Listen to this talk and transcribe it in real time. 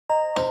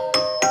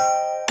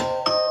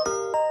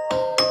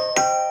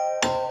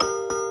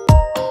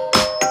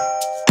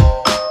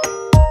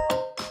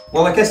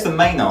Well, I guess the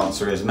main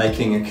answer is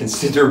making a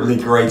considerably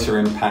greater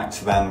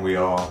impact than we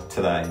are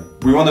today.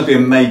 We want to be a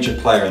major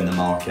player in the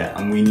market,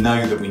 and we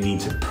know that we need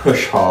to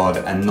push hard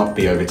and not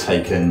be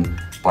overtaken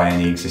by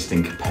any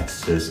existing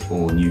competitors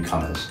or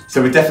newcomers.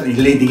 So we're definitely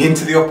leaning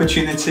into the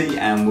opportunity,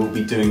 and we'll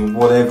be doing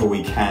whatever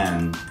we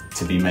can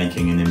to be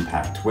making an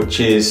impact,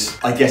 which is,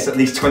 I guess, at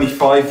least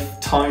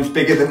 25 times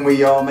bigger than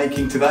we are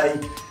making today.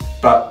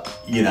 But,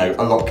 you know,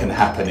 a lot can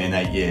happen in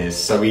 8 years,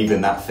 so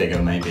even that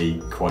figure may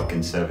be quite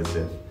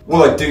conservative.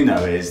 All I do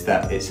know is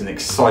that it's an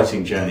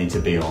exciting journey to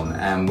be on,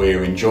 and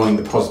we're enjoying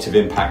the positive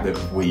impact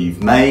that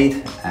we've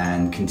made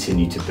and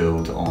continue to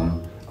build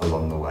on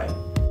along the way.